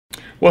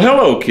Well,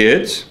 hello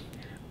kids.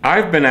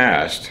 I've been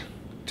asked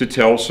to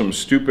tell some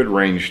stupid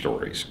range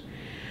stories.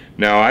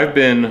 Now, I've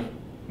been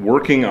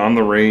working on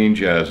the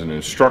range as an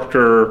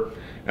instructor,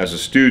 as a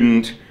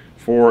student,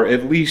 for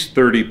at least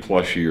 30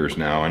 plus years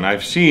now, and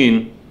I've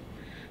seen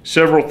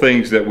several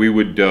things that we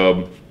would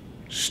dub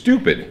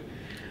stupid.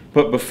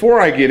 But before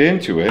I get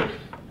into it,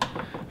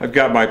 I've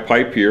got my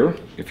pipe here.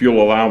 If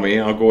you'll allow me,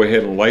 I'll go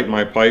ahead and light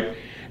my pipe,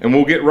 and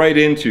we'll get right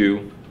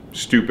into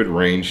stupid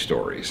range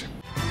stories.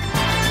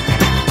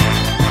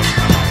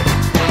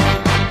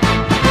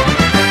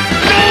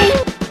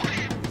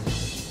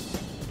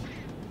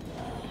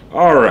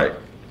 All right,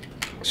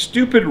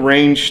 stupid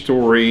range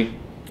story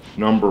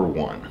number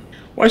one.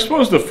 Well, I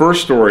suppose the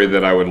first story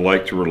that I would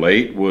like to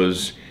relate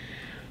was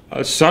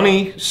a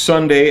sunny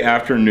Sunday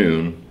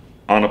afternoon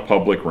on a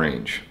public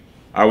range.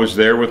 I was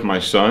there with my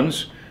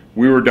sons.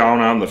 We were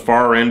down on the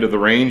far end of the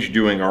range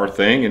doing our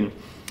thing, and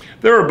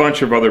there were a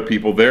bunch of other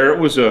people there. It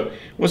was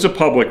a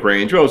public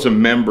range. Well, it was a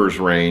members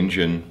range,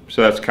 and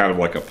so that's kind of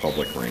like a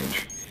public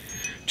range.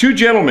 Two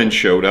gentlemen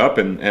showed up,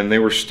 and they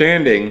were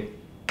standing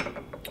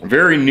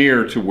very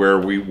near to where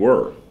we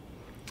were.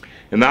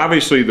 And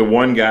obviously the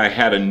one guy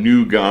had a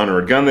new gun, or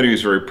a gun that he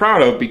was very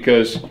proud of,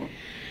 because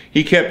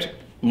he kept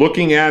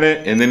looking at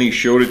it and then he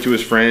showed it to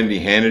his friend, he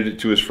handed it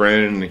to his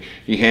friend, and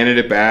he handed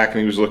it back and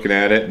he was looking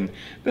at it, and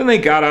then they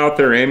got out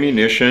their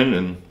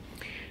ammunition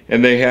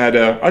and they had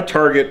a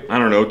target, I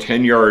don't know,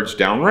 10 yards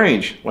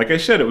downrange. Like I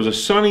said, it was a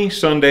sunny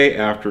Sunday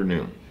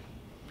afternoon.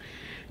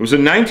 It was a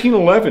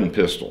 1911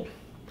 pistol,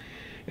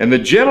 and the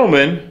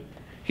gentleman,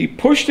 he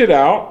pushed it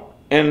out,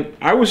 and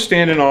I was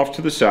standing off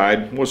to the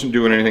side, wasn't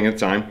doing anything at the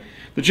time.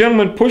 The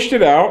gentleman pushed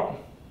it out,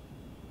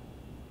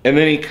 and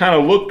then he kind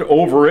of looked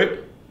over it,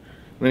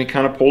 and then he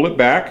kind of pulled it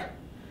back,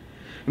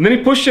 and then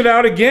he pushed it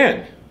out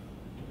again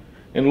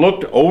and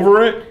looked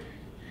over it.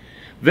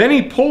 Then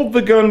he pulled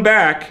the gun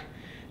back,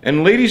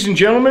 and ladies and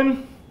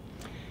gentlemen,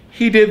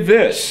 he did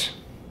this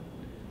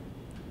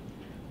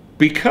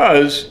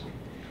because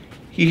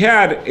he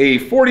had a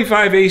 .45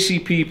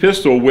 ACP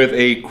pistol with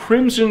a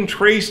Crimson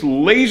Trace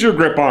laser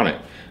grip on it.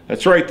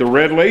 That's right, the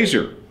red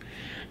laser.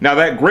 Now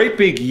that great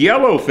big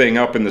yellow thing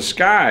up in the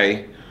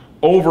sky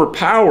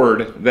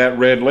overpowered that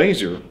red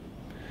laser.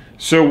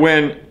 So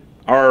when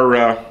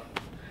our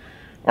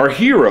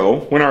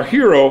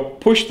hero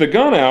pushed the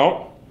gun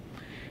out,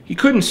 he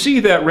couldn't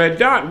see that red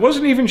dot,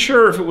 wasn't even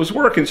sure if it was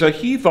working, so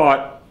he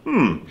thought,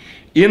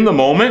 in the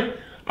moment,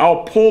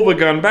 I'll pull the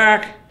gun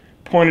back,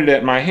 pointed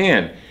at my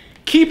hand.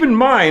 Keep in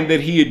mind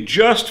that he had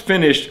just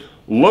finished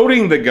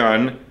loading the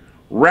gun,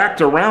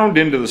 racked around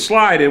into the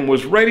slide, and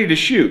was ready to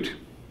shoot.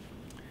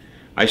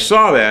 I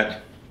saw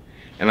that,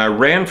 and I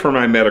ran for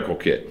my medical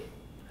kit.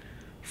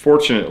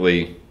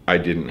 Fortunately, I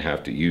didn't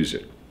have to use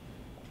it.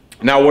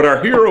 Now, what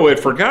our hero had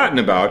forgotten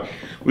about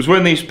was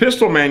when these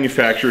pistol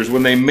manufacturers,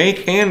 when they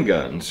make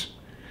handguns,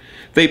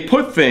 they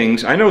put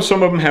things, I know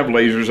some of them have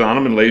lasers on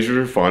them, and lasers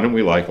are fun, and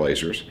we like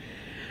lasers,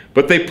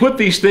 but they put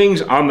these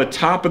things on the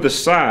top of the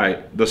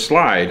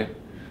slide,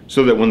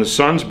 so that when the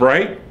sun's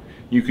bright,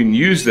 you can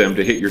use them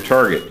to hit your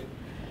target.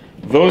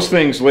 Those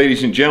things,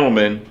 ladies and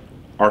gentlemen,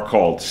 are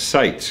called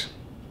sights.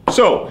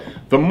 So,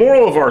 the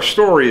moral of our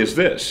story is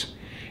this.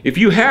 If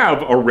you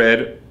have a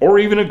red or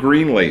even a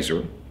green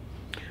laser,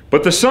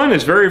 but the sun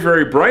is very,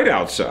 very bright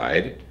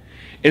outside,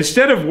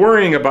 instead of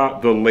worrying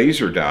about the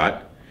laser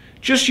dot,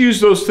 just use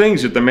those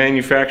things that the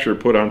manufacturer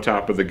put on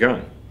top of the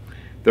gun.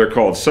 They're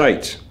called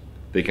sights.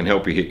 They can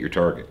help you hit your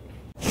target.